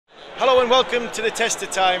Hello and welcome to the Test of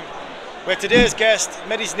Time, where today's guest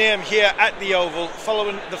made his name here at the Oval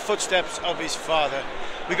following the footsteps of his father.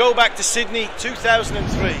 We go back to Sydney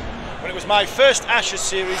 2003, when it was my first Ashes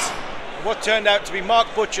series and what turned out to be Mark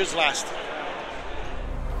Butcher's last.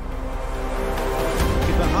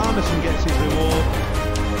 Keeper Harmison gets his reward.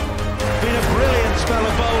 Been a brilliant spell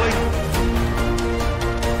of bowling.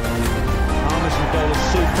 Harmison bowled a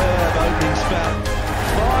superb opening spell.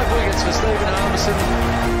 5 wickets for Stephen Harmison.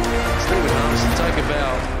 Stephen Harmison, take a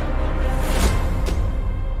bow.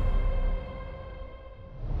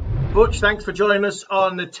 Butch, thanks for joining us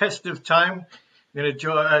on the Test of Time. We're going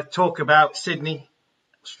to talk about Sydney,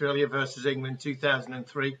 Australia versus England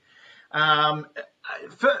 2003. I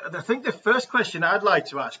think the first question I'd like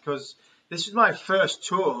to ask, because this is my first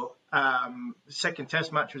tour, the second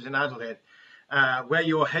Test match was in Adelaide, where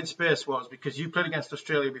your headspace was, because you played against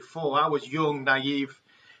Australia before. I was young, naive,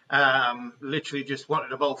 literally just wanted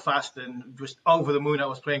to bowl fast and just over the moon I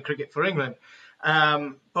was playing cricket for England.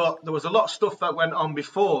 But there was a lot of stuff that went on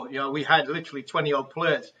before. You know, we had literally 20 odd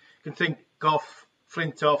players. You can think Gough,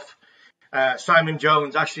 Flintoff, Simon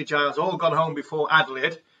Jones, Ashley Giles, all gone home before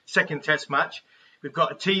Adelaide, second Test match. We've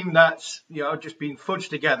got a team that's, you know, just been fudged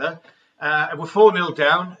together. We're 4-0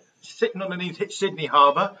 down, sitting underneath Sydney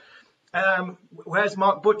Harbour. Where's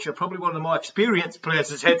Mark Butcher, probably one of the more experienced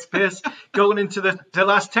players as headspace, going into the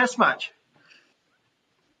last Test match?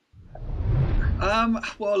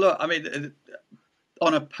 Well, look, I mean,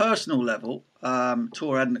 on a personal level,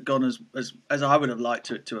 tour hadn't gone as I would have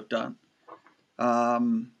liked it to have done.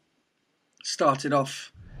 Started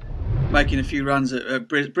off making a few runs at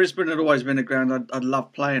Brisbane. Had always been a ground I'd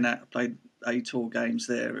loved playing at. I played A-tour games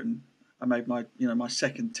there, and I made my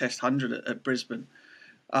second Test 100 at Brisbane.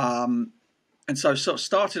 And so sort of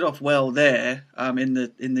started off well there in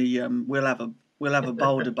the we'll have a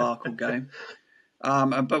bowl debacle game.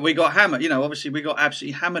 But we got hammered. You know, obviously we got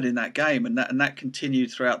absolutely hammered in that game, and that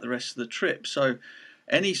continued throughout the rest of the trip. So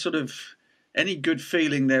any good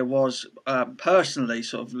feeling there was personally,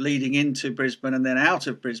 sort of leading into Brisbane and then out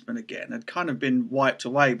of Brisbane again, had kind of been wiped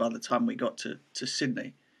away by the time we got to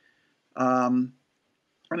Sydney. And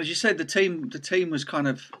as you said, the team was kind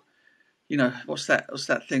of, you know, what's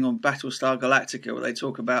that thing on Battlestar Galactica where they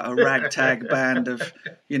talk about a ragtag band of,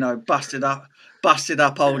 you know, busted up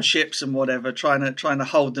old ships and whatever, trying to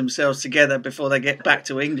hold themselves together before they get back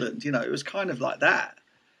to England. You know, it was kind of like that.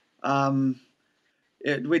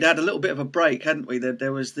 We'd had a little bit of a break, hadn't we?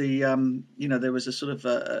 There was there was a sort of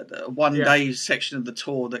a one-day section of the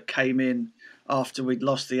tour that came in after we'd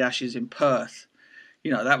lost the Ashes in Perth.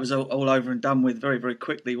 You know, that was all over and done with very, very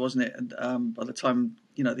quickly, wasn't it? And by the time,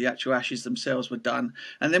 you know, the actual Ashes themselves were done.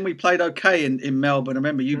 And then we played okay in Melbourne. I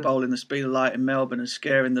remember you bowling the speed of light in Melbourne and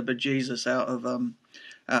scaring the bejesus out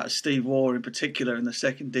of Steve Waugh in particular in the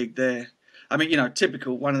second dig there. I mean, you know,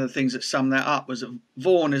 typical. One of the things that summed that up was that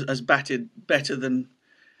Vaughan has batted better than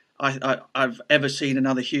I've ever seen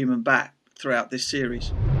another human bat throughout this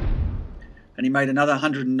series. And he made another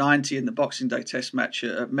 190 in the Boxing Day Test match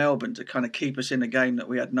at Melbourne to kind of keep us in a game that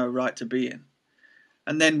we had no right to be in.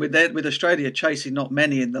 And then with Australia chasing not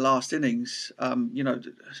many in the last innings, you know,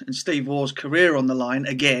 and Steve Waugh's career on the line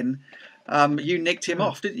again, you nicked him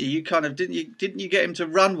off, didn't you? You kind of didn't you get him to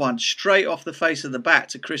run one straight off the face of the bat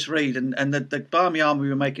to Chris Reed, and the Barmy Army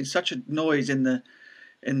were making such a noise in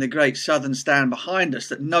the great southern stand behind us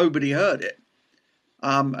that nobody heard it.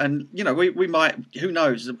 And you know, we might, who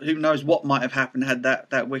knows what might have happened had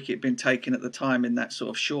that wicket been taken at the time in that sort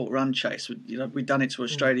of short run chase. You know, we'd done it to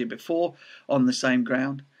Australia before on the same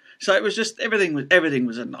ground, so it was just everything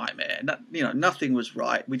was a nightmare. You know, nothing was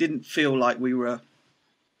right. We didn't feel like we were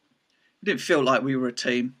a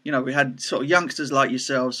team. You know, we had sort of youngsters like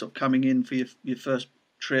yourselves sort of coming in for your first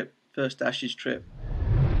Ashes trip.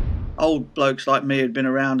 Old blokes like me had been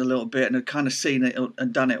around a little bit and had kind of seen it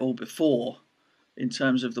and done it all before, in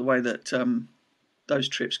terms of the way that those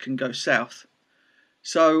trips can go south.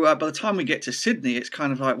 So by the time we get to Sydney, it's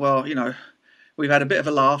kind of like, well, you know, we've had a bit of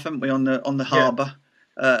a laugh, haven't we, on the harbour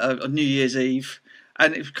on New Year's Eve,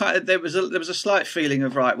 and it kind of, there was a slight feeling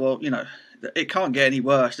of, right, well, you know, it can't get any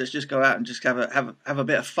worse. Let's just go out and just have a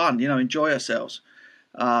bit of fun, you know, enjoy ourselves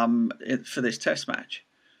for this Test match.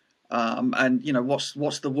 And you know,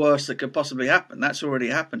 what's the worst that could possibly happen? That's already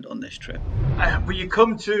happened on this trip. But we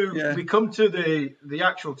come to the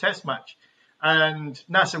actual Test match, and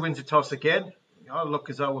Nasser wins the toss again. You know, look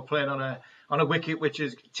as though we're playing on a wicket which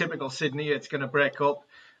is typical Sydney. It's going to break up.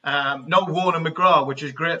 No Vaughan and McGrath, which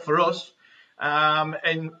is great for us.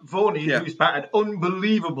 And Vaughan, who's batted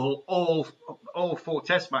unbelievable all 4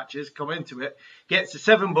 Test matches, come into it, gets a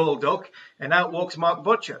 7-ball duck, and out walks Mark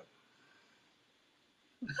Butcher.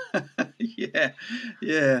 Yeah,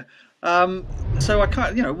 yeah. So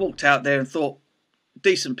I walked out there and thought,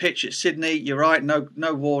 decent pitch at Sydney. You're right, no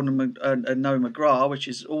Waugh and no McGrath, which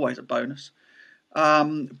is always a bonus.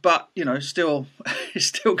 But still, it's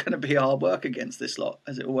still going to be hard work against this lot,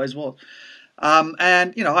 as it always was.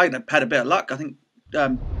 And I had a bit of luck. I think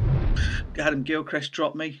Adam Gilchrist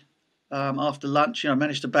dropped me after lunch. I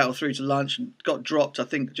managed to battle through to lunch and got dropped, I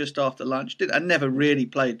think, just after lunch. I never really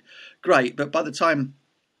played great, but by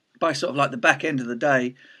sort of like the back end of the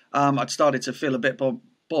day, I'd started to feel a bit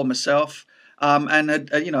bored myself. And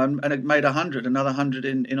had made 100, another 100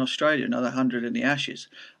 in Australia, another 100 in the Ashes.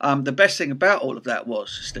 The best thing about all of that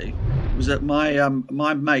was, Steve, was that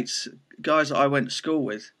my mates, guys that I went to school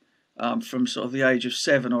with, from sort of the age of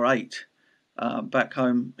 7 or 8, back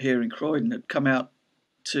home here in Croydon, had come out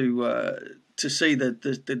to see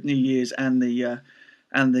the New Year's and the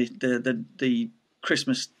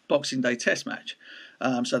Christmas Boxing Day Test match.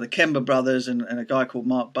 So the Kemba brothers and a guy called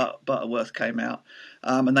Mark Butterworth came out,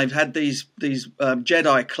 and they've had these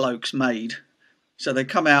Jedi cloaks made. So they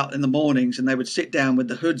come out in the mornings and they would sit down with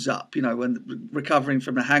the hoods up, when recovering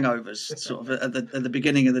from the hangovers, sort of at the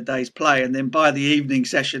beginning of the day's play, and then by the evening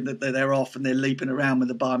session that they're off and they're leaping around with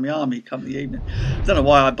the Barmy Army come the evening. I don't know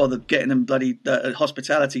why I bothered getting them bloody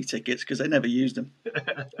hospitality tickets, because they never used them.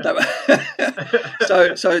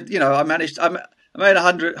 I made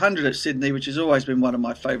 100 at Sydney, which has always been one of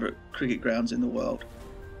my favourite cricket grounds in the world,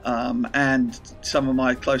 and some of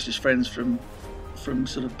my closest friends from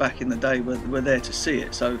sort of back in the day were there to see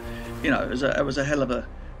it. So, it was a hell of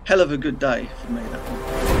a good day for me, that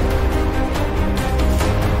one.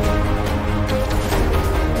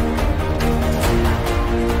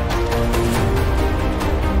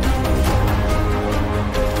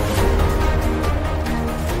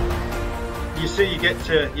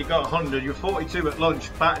 You got 100. You're 42 at lunch,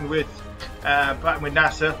 batting with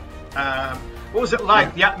Nasser. What was it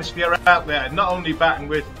like? The atmosphere out there? Not only batting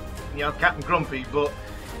with Captain Grumpy, but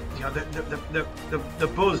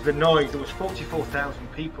the buzz, the noise. There was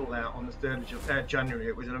 44,000 people there on the 3rd of January.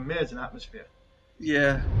 It was an amazing atmosphere.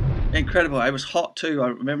 Yeah, incredible. It was hot too. I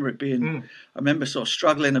remember it being. I remember sort of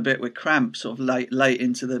struggling a bit with cramp, sort of late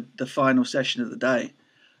into the final session of the day.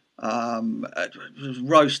 It was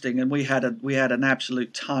roasting, and we had an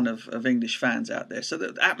absolute ton of English fans out there. So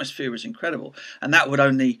the atmosphere was incredible, and that would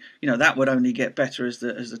only get better as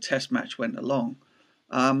the Test match went along.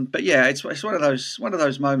 But yeah, it's one of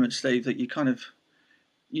those moments, Steve, that you kind of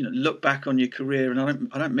look back on your career, and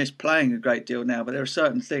I don't miss playing a great deal now, but there are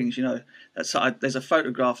certain things, there's a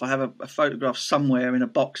photograph. I have a photograph somewhere in a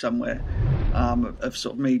box somewhere. Of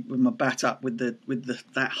sort of me with my bat up with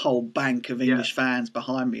that whole bank of English fans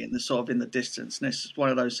behind me in the distance, and it's one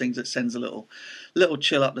of those things that sends a little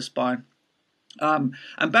chill up the spine. And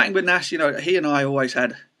batting with Nass, he and I always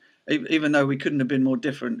had, even though we couldn't have been more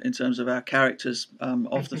different in terms of our characters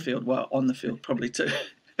off the field, well, on the field probably too.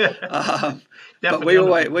 But we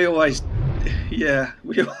always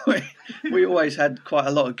had quite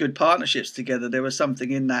a lot of good partnerships together. There was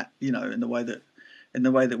something in that, in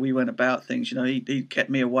the way that we went about things. He kept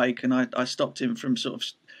me awake, and I stopped him from sort of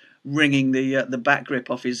wringing the bat grip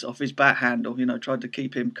off his bat handle. Tried to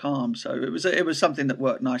keep him calm. So it was something that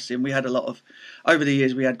worked nicely, and we had over the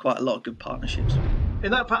years we had quite a lot of good partnerships.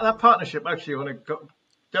 In that partnership, actually, I want to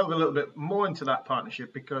delve a little bit more into that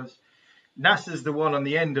partnership, because Nasser's the one on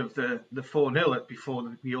the end of the 4-0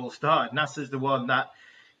 before we all started. Nasser's the one that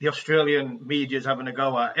the Australian media's having a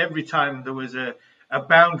go at. Every time there was a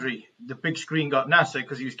boundary, the big screen got Nasser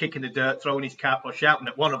because he was kicking the dirt, throwing his cap, or shouting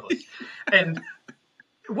at one of us. And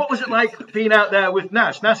what was it like being out there with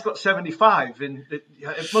Nass? Nass got 75, and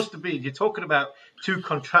it must have been, you're talking about two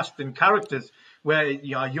contrasting characters where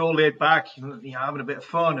you're laid back, having a bit of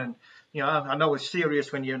fun, and I know it's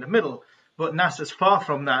serious when you're in the middle, but Nasser's far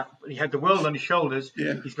from that. He had the world on his shoulders.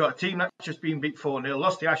 Yeah. He's got a team that's just been beat 4-0,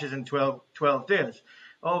 lost the Ashes in 12 days.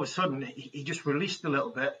 All of a sudden, he just released a little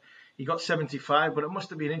bit. He got 75, but it must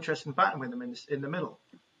have been interesting batting with him in the middle.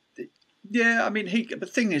 Yeah, I mean, the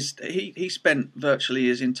thing is, he spent virtually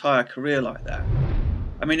his entire career like that.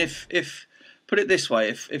 I mean, if put it this way,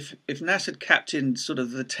 if Nass had captained sort of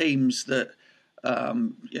the teams that,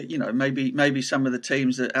 maybe some of the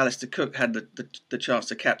teams that Alistair Cook had the chance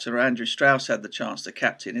to captain, or Andrew Strauss had the chance to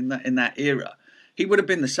captain in that era, he would have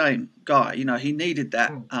been the same guy. He needed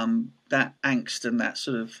that that angst and that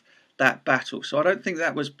sort of that battle. So I don't think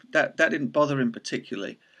that didn't bother him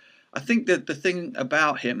particularly. I think that the thing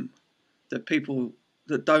about him that people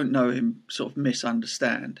that don't know him sort of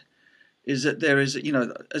misunderstand is that there is,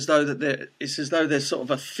 it's as though there's sort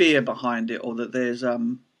of a fear behind it, or that there's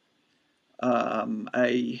a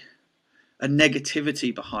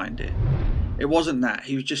negativity behind it. It wasn't that.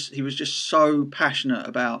 He was just so passionate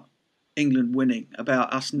about England winning,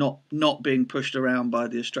 about us not being pushed around by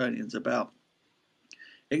the Australians, about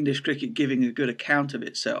English cricket giving a good account of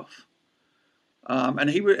itself. And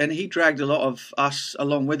he dragged a lot of us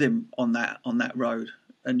along with him on that road.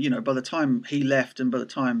 And you know, by the time he left, and by the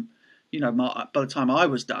time I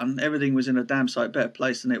was done, everything was in a damn sight better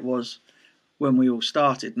place than it was when we all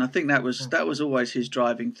started. And I think that was always his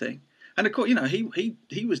driving thing. And of course, you know,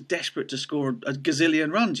 he was desperate to score a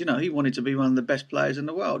gazillion runs. You know, he wanted to be one of the best players in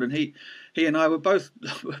the world, and he and I were both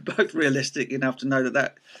realistic enough to know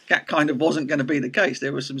that kind of wasn't going to be the case.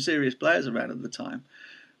 There were some serious players around at the time,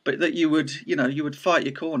 but that you would fight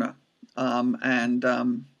your corner, and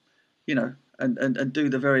do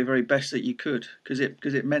the very, very best that you could, because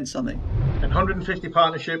it meant something. And 150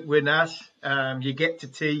 partnership with Nas, you get to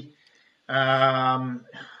tea,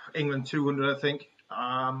 England 200, I think.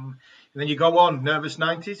 And then you go on, nervous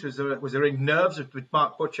 90s. Was there any nerves? Did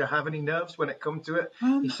Mark Butcher have any nerves when it come to it?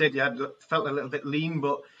 He said you felt a little bit lean,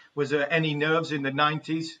 but was there any nerves in the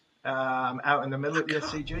 90s out in the middle of the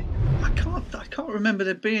SCG? I can't remember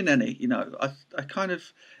there being any. You know, I kind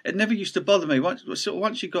of, it never used to bother me. Once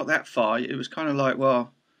you got that far, it was kind of like,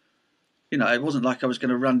 well, you know, it wasn't like I was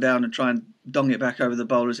going to run down and try and dong it back over the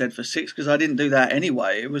bowler's head for 6, because I didn't do that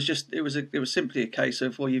anyway. It was simply a case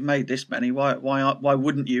of, well, you've made this many. Why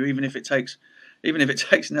wouldn't you? Even if it takes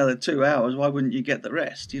another 2 hours, why wouldn't you get the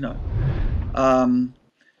rest? You know,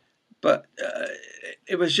 but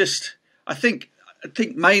it was just. I think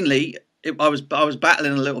mainly. I was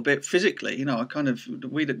battling a little bit physically, you know.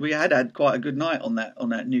 We had quite a good night on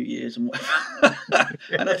that New Year's and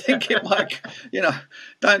and I think it might, you know,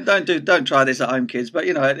 don't try this at home, kids, but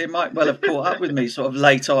you know, it might well have caught up with me sort of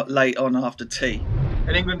late on after tea.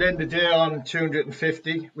 And England ended the day on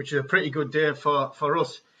 250, which is a pretty good day for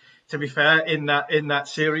us, to be fair, in that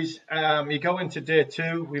series. You go into day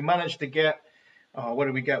 2, we managed to get. What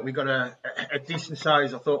did we get? We got a decent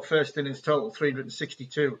size, I thought, first innings total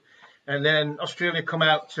 362. And then Australia come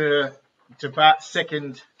out to bat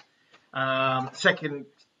second on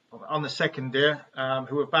the second day,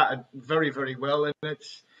 who have batted very, very well. And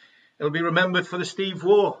it'll be remembered for the Steve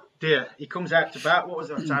Waugh day. He comes out to bat. What was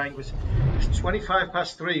that time? It was 25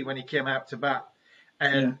 past 3 when he came out to bat.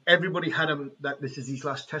 And everybody had him that this is his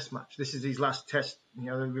last test match. This is his last test. You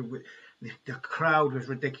know, the crowd was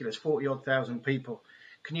ridiculous, 40-odd thousand people.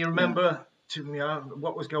 Can you remember...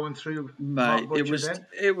 what was going through? Mate,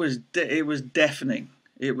 it was deafening.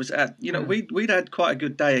 It was we'd had quite a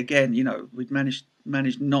good day again. You know, we'd managed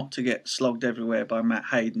not to get slogged everywhere by Matt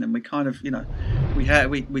Hayden, and we kind of, you know,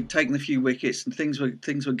 we'd taken a few wickets and things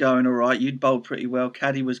were going all right. You'd bowled pretty well.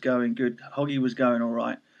 Caddy was going good. Hoggy was going all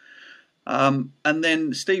right. And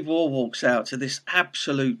then Steve Waugh walks out to this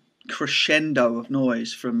absolute crescendo of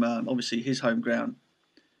noise from obviously his home ground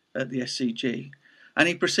at the SCG. And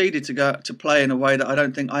he proceeded to go to play in a way that I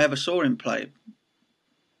don't think I ever saw him play.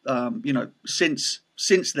 You know, since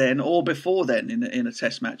then or before then in a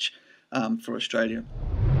Test match for Australia,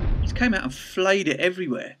 he came out and flayed it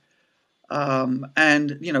everywhere.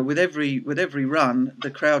 And you know, with every run, the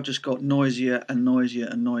crowd just got noisier and noisier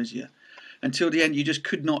and noisier, until the end. You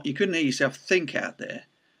couldn't hear yourself think out there.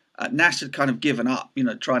 Nasser had kind of given up, you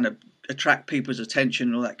know, trying to attract people's attention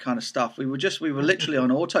and all that kind of stuff. We were literally on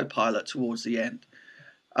autopilot towards the end.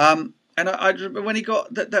 And I remember when he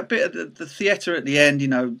got that bit of the theatre at the end, you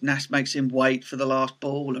know, Nas makes him wait for the last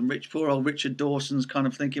ball, and poor old Richard Dawson's kind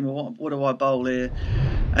of thinking, well, what do I bowl here?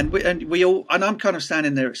 And I'm kind of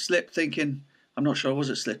standing there at slip thinking, I'm not sure I was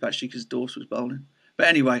at slip actually because Dawson was bowling. But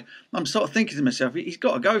anyway, I'm sort of thinking to myself, he's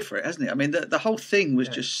got to go for it, hasn't he? I mean, the whole thing was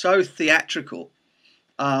just so theatrical,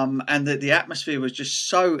 and the atmosphere was just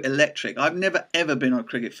so electric. I've never ever been on a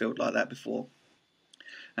cricket field like that before.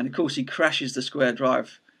 And of course, he crashes the square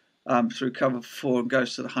drive through cover 4 and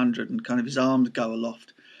goes to the 100, and kind of his arms go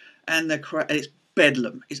aloft. And it's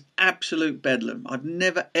bedlam. It's absolute bedlam. I've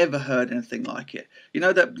never ever heard anything like it. You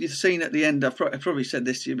know that scene at the end. I've probably said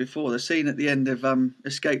this to you before. The scene at the end of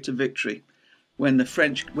Escape to Victory, when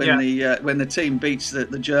the team beats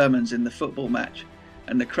the Germans in the football match,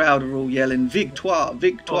 and the crowd are all yelling "Victoire,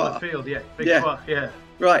 Victoire!" On the field, Victoire, yeah.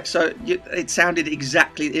 Right. So it sounded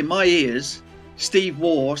exactly in my ears. Steve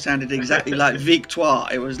Waugh sounded exactly like Victoire.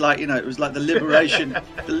 It was like, you know, it was like the liberation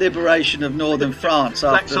of northern France.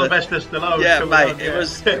 Like Sylvester Stallone. Yeah, mate.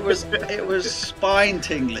 It was spine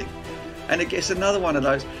tingling, and it's another one of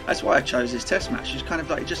those. That's why I chose this Test match. It's kind of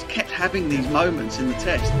like it just kept having these moments in the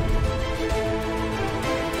Test.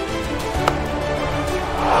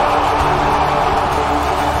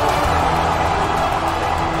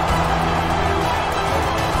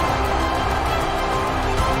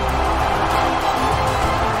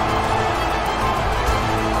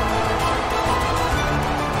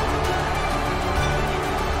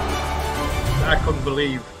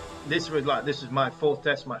 believe this is my fourth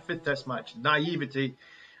test match, fifth test match. Naivety.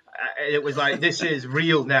 It was like, this is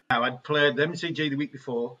real now. I'd played the MCG the week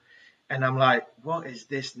before, and I'm like, what is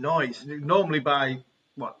this noise? Normally by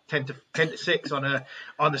 10 to 6 on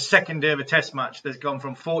the second day of a test match, there's gone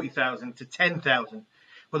from 40,000 to 10,000.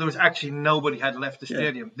 Well, there was actually nobody had left the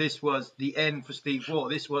stadium. Yeah. This was the end for Steve Waugh.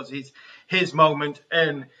 This was his moment.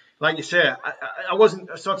 And like you say, I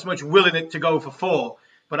wasn't so much willing it to go for 4,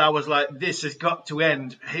 but I was like, this has got to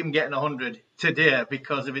end, him getting 100 today,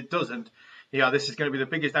 because if it doesn't, this is going to be the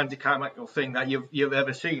biggest anticlimactic thing that you've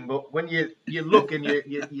ever seen. But when you look and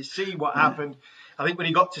you see what happened, I think when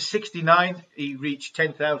he got to 69, he reached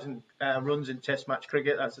 10,000 runs in Test match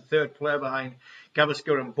cricket. That's the third player behind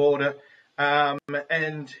Gavaskar and Border. And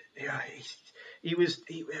it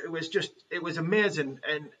was amazing.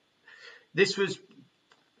 And this was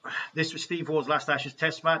Steve Waugh's last Ashes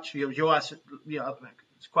Test match.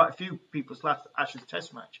 It's quite a few people's last Ashes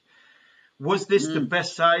Test match. Was this the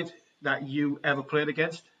best side that you ever played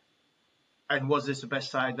against? And was this the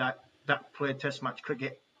best side that played Test match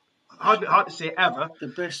cricket? Hard to say ever. The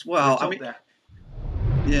best. Well, I mean,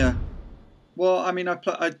 yeah. Well, I mean, I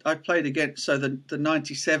played against the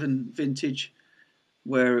 97 vintage,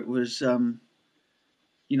 where it was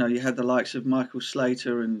you had the likes of Michael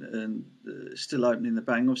Slater and still opening the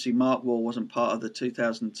bang. Obviously, Mark Waugh wasn't part of the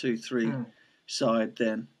 2002-03 side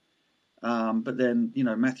then. But then,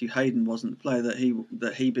 Matthew Hayden wasn't the player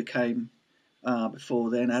that he became before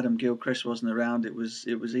then. Adam Gilchrist wasn't around. It was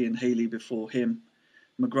Ian Healy before him.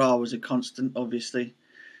 McGrath was a constant, obviously.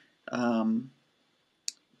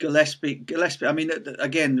 Gillespie. I mean,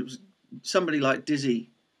 again, it was somebody like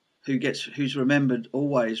Dizzy, who's remembered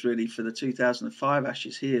always really for the 2005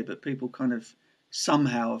 Ashes here, but people kind of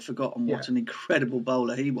somehow have forgotten what an incredible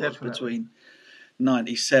bowler he was. Definitely. Between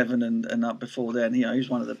 97 and up before then. He was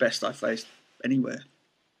one of the best I faced anywhere.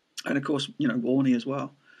 And of course, Warney as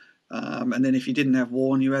well. And then if you didn't have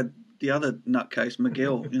Vaughan, you had the other nutcase,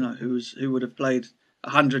 McGill, who would have played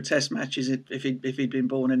 100 Test matches if he'd been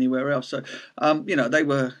born anywhere else. So, they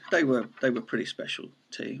were pretty special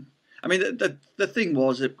team. I mean, the thing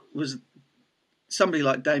was, it was somebody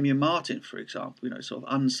like Damien Martin, for example, sort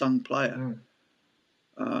of unsung player.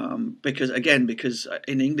 Because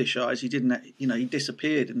in English eyes, he didn't, he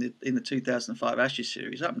disappeared in the 2005 Ashes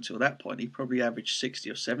series. Up until that point, he probably averaged 60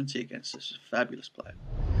 or 70 against us. A fabulous player.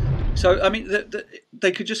 So, I mean,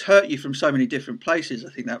 they could just hurt you from so many different places. I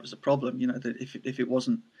think that was the problem. That if it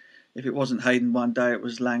wasn't Hayden one day, it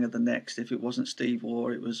was Langer the next. If it wasn't Steve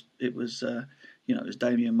Waugh, it was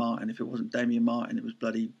Damien Martin. If it wasn't Damien Martin, it was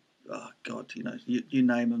bloody, oh God, you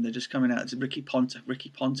name them. They're just coming out. It's Ricky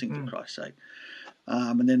Ponting, for Christ's sake.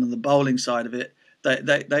 And then on the bowling side of it,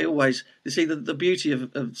 they always, you see, the beauty of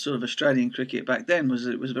sort of Australian cricket back then was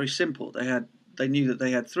it was very simple. They knew that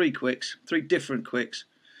they had three different quicks.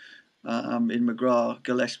 In McGrath,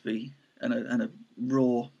 Gillespie, and a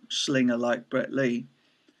raw slinger like Brett Lee,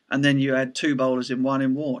 and then you had two bowlers in one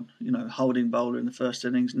in Vaughan. Holding bowler in the first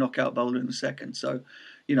innings, knockout bowler in the second. So,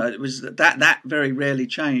 it was that very rarely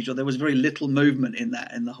changed, or there was very little movement in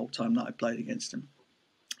the whole time that I played against him,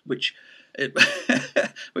 which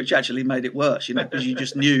actually made it worse. Because you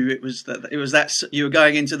just knew it was that you were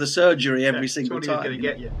going into the surgery every single time. Going to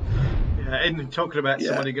get you. And talking about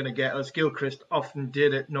somebody going to get us, Gilchrist often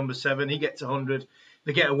did at number 7. He gets 100.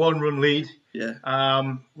 They get a 1-run lead.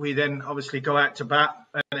 Yeah. We then obviously go out to bat,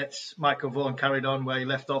 and it's Michael Vaughan carried on where he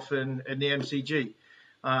left off in the MCG.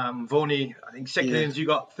 Vaughan, I think second innings you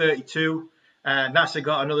got 32. Nasser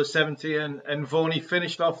got another 70, and Vaughan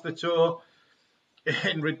finished off the tour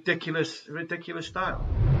in ridiculous style.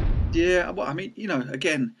 Yeah. Well, I mean,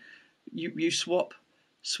 again, you swap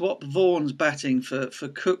Vaughan's batting for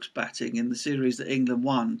Cook's batting in the series that England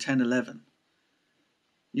won 10-11.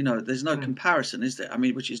 There's no comparison, is there? I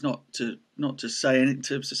mean, which is not to say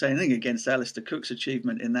anything against Alistair Cook's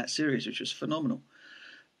achievement in that series, which was phenomenal.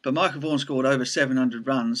 But Michael Vaughan scored over 700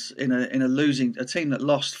 runs in a team that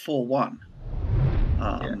lost 4-1,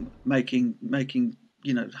 making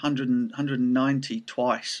 190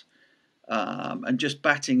 twice, and just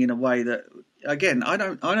batting in a way that, again,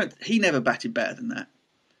 he never batted better than that.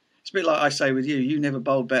 It's a bit like I say with you. You never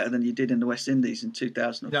bowled better than you did in the West Indies in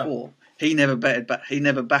 2004. No. He never batted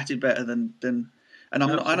better than. And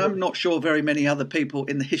I'm not sure very many other people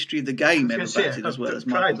in the history of the game ever batted as well as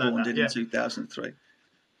Michael Vaughan did in 2003.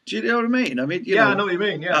 Do you know what I mean? I mean, I know what you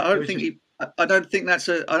mean. Yeah, I don't think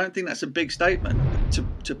that's a big statement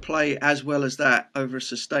to play as well as that over a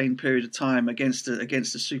sustained period of time against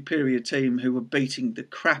a superior team who were beating the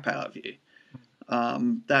crap out of you.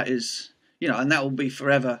 That is, and that will be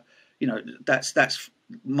forever. That's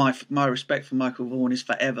my respect for Michael Vaughan is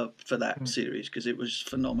forever for that series, because it was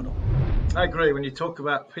phenomenal. I agree. When you talk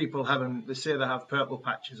about people they say they have purple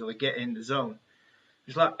patches or they get in the zone.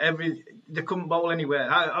 It's like they couldn't bowl anywhere.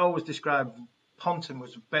 I always describe Ponton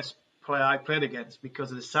was the best player I played against because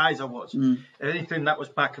of the size I was. Anything that was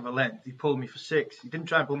back of a length, he pulled me for 6. He didn't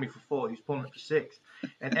try and pull me for 4. He was pulling it for 6.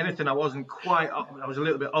 And anything I wasn't quite up, I was a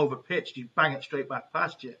little bit over pitched, he'd bang it straight back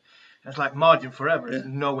past you. And it's like margin forever. There's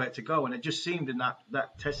nowhere to go. And it just seemed in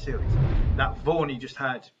that Test series that Vaughan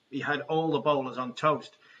he had all the bowlers on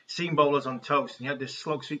toast, seam bowlers on toast, and he had this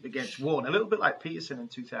slog sweep against Waugh, a little bit like Peterson in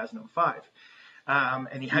 2005.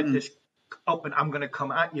 And he had this up and I'm going to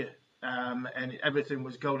come at you. And everything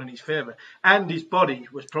was going in his favour. And his body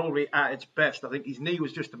was probably at its best. I think his knee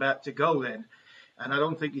was just about to go then. And I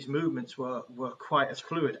don't think his movements were quite as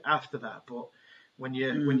fluid after that. But when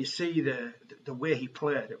you see the way he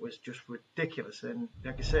played, it was just ridiculous. And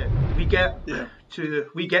like I said, we get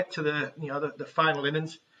to the final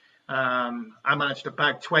innings. I managed to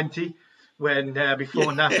bag 20 when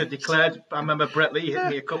before Nasser declared. I remember Brett Lee hit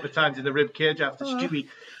me a couple of times in the rib cage after Stewie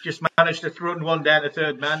just managed to throw one down the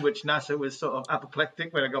third man, which Nasser was sort of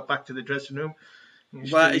apoplectic when I got back to the dressing room.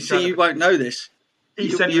 Well, you won't know this. He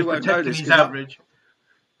said he was protecting his average.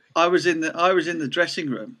 I was in the dressing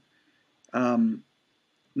room.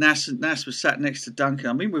 Nasser was sat next to Duncan.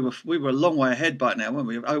 I mean, we were a long way ahead by now, weren't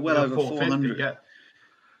we? Well over 400.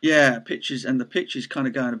 Yeah, the pitch is kind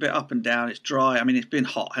of going a bit up and down. It's dry. I mean, it's been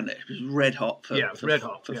hot, hasn't it? It was red hot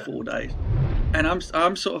for 4 days. And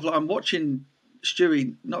I'm sort of like, I'm watching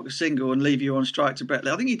Stewie knock a single and leave you on strike to Brett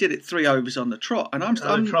Lee. I think he did it 3 overs on the trot, and I'm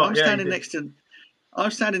standing next to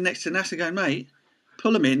Nasser going, mate,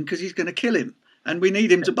 pull him in because he's going to kill him, and we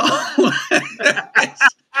need him to bowl.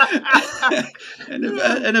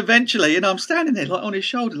 and eventually, I'm standing there like on his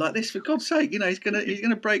shoulder like this. For God's sake, he's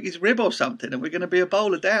gonna break his rib or something, and we're gonna be a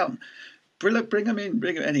bowler down. Bring him in,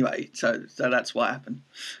 Anyway, so that's what happened.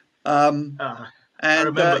 I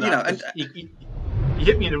remember that. He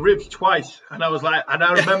hit me in the ribs twice, and I was like, and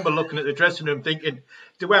I remember looking at the dressing room thinking,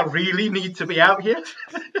 do I really need to be out here?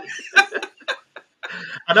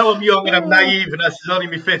 I know I'm young and I'm naive, and this is only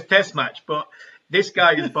my 5th Test match, but this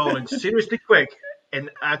guy is bowling seriously quick. And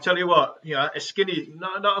I tell you what, a skinny,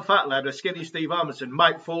 not a fat lad, a skinny Steve Harmison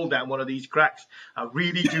might fall down one of these cracks. I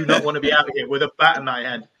really do not want to be out here with a bat in my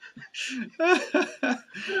hand.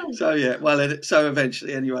 So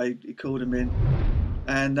eventually, anyway, he called him in,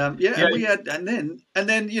 and we had, and then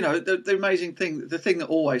the amazing thing, the thing that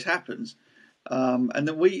always happens, and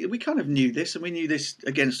then we kind of knew this, and we knew this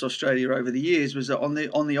against Australia over the years, was that on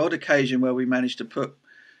the odd occasion where we managed to put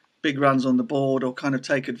big runs on the board or kind of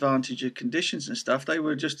take advantage of conditions and stuff, they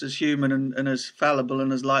were just as human and as fallible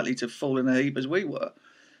and as likely to fall in a heap as we were.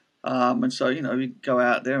 And so, we go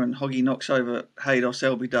out there and Hoggy knocks over Haydos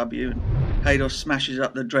LBW, and Haydos smashes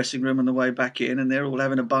up the dressing room on the way back in, and they're all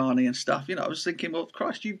having a Barney and stuff. I was thinking, well,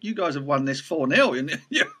 Christ, you guys have won this 4-0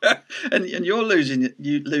 and you're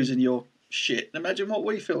losing your shit. Imagine what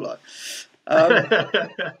we feel like.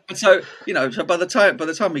 And so by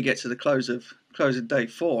the time we get to the close of day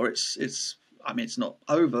 4, it's not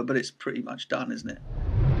over, but it's pretty much done, isn't it?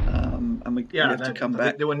 And we have to come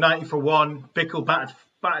back. They were 90 for 1. Bickle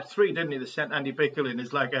batted 3, didn't he? They sent Andy Bickle in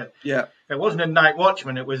as like it wasn't a night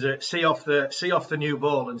watchman. It was a see off the new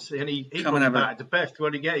ball, and he batted the best.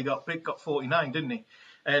 What did he get? He got 49, didn't he?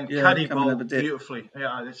 And Caddick bowled beautifully.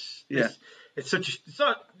 It's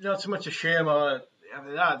not so much a shame or.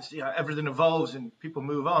 Everything evolves and people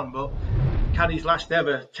move on, but Caddy's last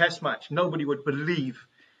ever Test match, nobody would believe,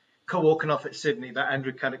 walking off at Sydney, that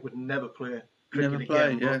Andrew Caddick would never play cricket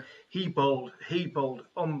again. But he bowled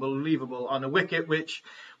unbelievable on a wicket, which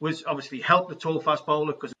was obviously helped the tall fast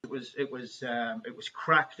bowler because it was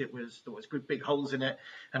cracked. There was good big holes in it,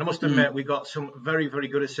 and I must admit we got some very, very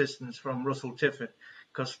good assistance from Russell Tiffin,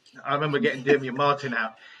 because I remember getting Damien Martin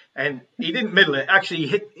out. And he didn't middle it. Actually,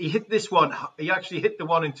 he hit this one. He actually hit the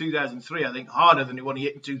one in 2003, I think, harder than the one he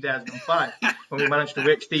hit in 2005 when we managed to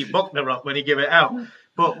wake Steve Buckner up when he gave it out.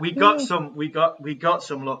 But we got some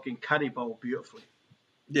luck in Caddy bowl beautifully.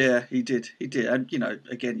 Yeah, he did. And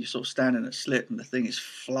again, you're sort of standing at slip, and the thing is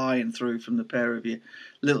flying through from the pair of you,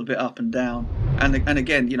 a little bit up and down. And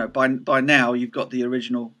again, by now you've got the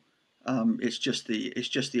original. It's just the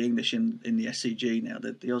English in the SCG now.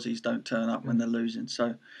 The Aussies don't turn up when they're losing.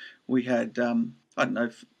 So we had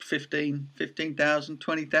 15,000,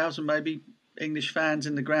 20,000 maybe English fans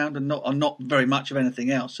in the ground, and not very much of anything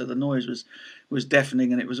else. So the noise was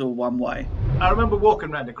deafening, and it was all one way. I remember walking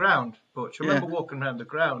around the ground, Butch. Walking around the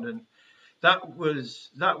ground, and that was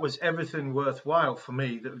everything worthwhile for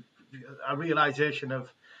me. A realization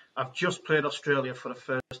of I've just played Australia for the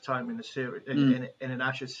first time in a series, in an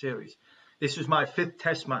Ashes series. This was my 5th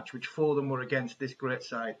Test match, which 4 of them were against this great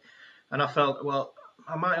side. And I felt, well,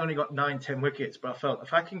 I might only got 9-10 wickets, but I felt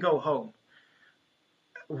if I can go home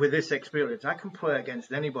with this experience, I can play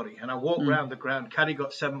against anybody. And I walked around the ground. Caddick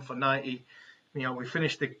got 7 for 90. You know, we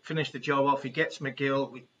finished the job off. He gets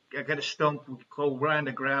McGill. I get a stump. We go round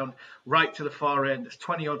the ground, right to the far end. There's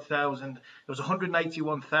 20-odd thousand. There was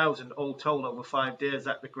 181,000 all told over 5 days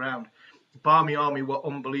at the ground. Barmy Army were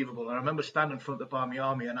unbelievable. And I remember standing in front of the Barmy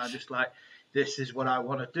Army, and I just like, this is what I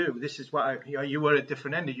want to do. This is what you were at a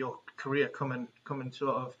different end of your career, coming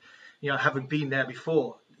sort of, having been there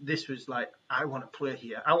before. This was like, I want to play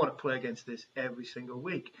here. I want to play against this every single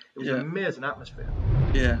week. It was an amazing atmosphere.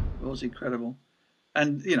 Yeah, it was incredible.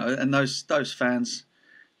 And and those fans,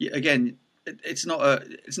 again, it's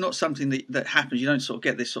not something that happens. You don't sort of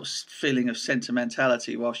get this sort of feeling of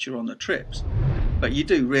sentimentality whilst you're on the trips. But you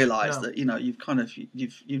do realise that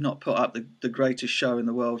you've not put up the greatest show in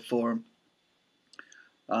the world for them.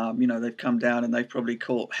 They've come down and they've probably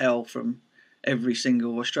caught hell from every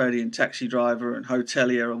single Australian taxi driver and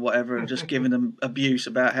hotelier or whatever, and just giving them abuse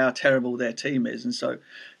about how terrible their team is. And so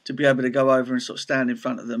to be able to go over and sort of stand in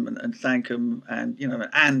front of them and thank them, and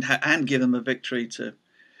and give them a victory to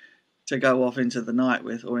go off into the night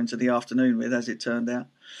with, or into the afternoon with, as it turned out,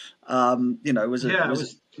 was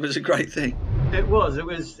a great thing. It was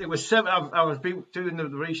 7. I was doing the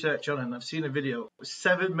research on it, and I've seen a video. It was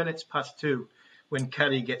 7 minutes past 2 when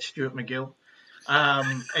Caddy gets Stuart McGill.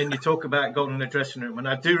 And you talk about going in the dressing room, and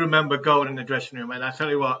I do remember going in the dressing room, and I tell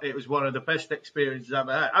you what, it was one of the best experiences I've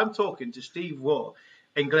ever had. I'm talking to Steve Waugh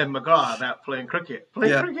and Glenn McGrath about playing cricket.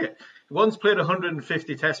 Cricket. One's played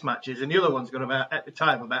 150 Test matches, and the other one's got about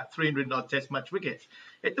 300 odd Test match wickets.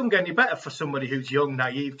 It doesn't get any better for somebody who's young,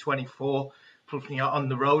 naive, 24, on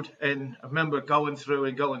the road. And I remember going through,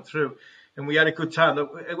 and we had a good time.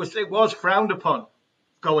 It was frowned upon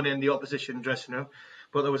going in the opposition dressing room.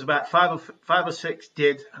 But there was about five or six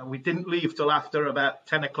did, and we didn't leave till after about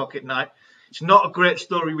 10 o'clock at night. It's not a great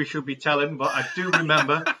story we should be telling, but I do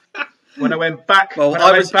remember when I went back. Well,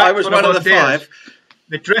 I was one of the 5.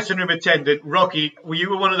 The dressing room attendant, Rocky, you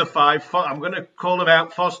were one of the 5. I'm going to call them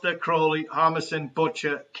out: Foster, Crawley, Harmison,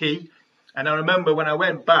 Butcher, Key. And I remember when I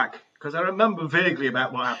went back, because I remember vaguely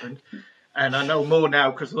about what happened, and I know more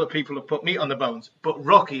now because other people have put meat on the bones. But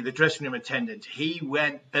Rocky, the dressing room attendant, he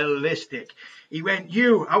went ballistic. He went,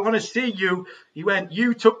 I want to see you. He went,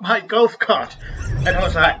 you took my golf cart. And I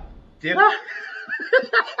was like, did I?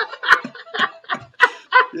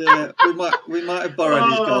 Yeah, we might have borrowed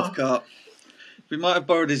his golf cart. We might have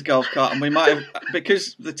borrowed his golf cart, and we might have,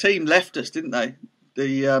 because the team left us, didn't they?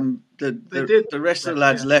 The rest of the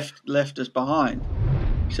lads left us behind.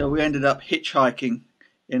 So we ended up hitchhiking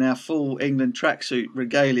in our full England tracksuit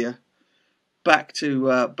regalia back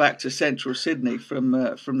to central Sydney from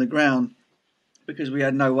the ground, because we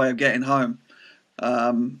had no way of getting home.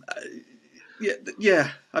 Yeah.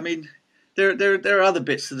 I mean, there are other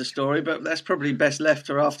bits to the story, but that's probably best left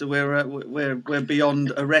to after we're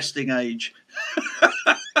beyond arresting age.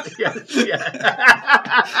 Yeah.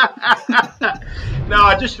 No,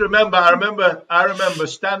 I remember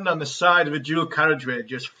standing on the side of a dual carriageway,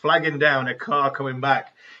 just flagging down a car coming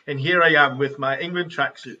back. And here I am with my England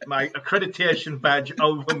tracksuit, my accreditation badge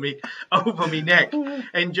over me neck,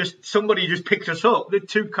 and somebody just picked us up. The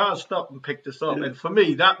 2 cars stopped and picked us up. And for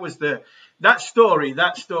me, that story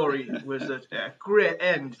was a great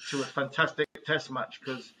end to a fantastic Test match,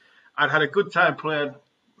 because I'd had a good time playing,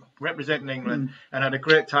 representing England, and had a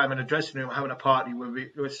great time in a dressing room having a party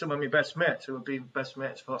with some of my best mates who have been best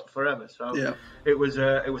mates forever. So it was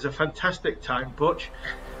a fantastic time. Butch,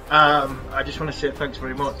 I just want to say thanks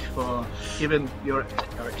very much for giving your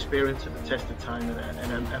experience at the test of time,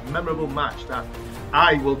 and a memorable match that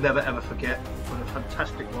I will never ever forget, but a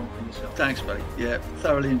fantastic one for yourself. Thanks, buddy. Yeah,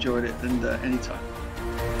 thoroughly enjoyed it, and anytime.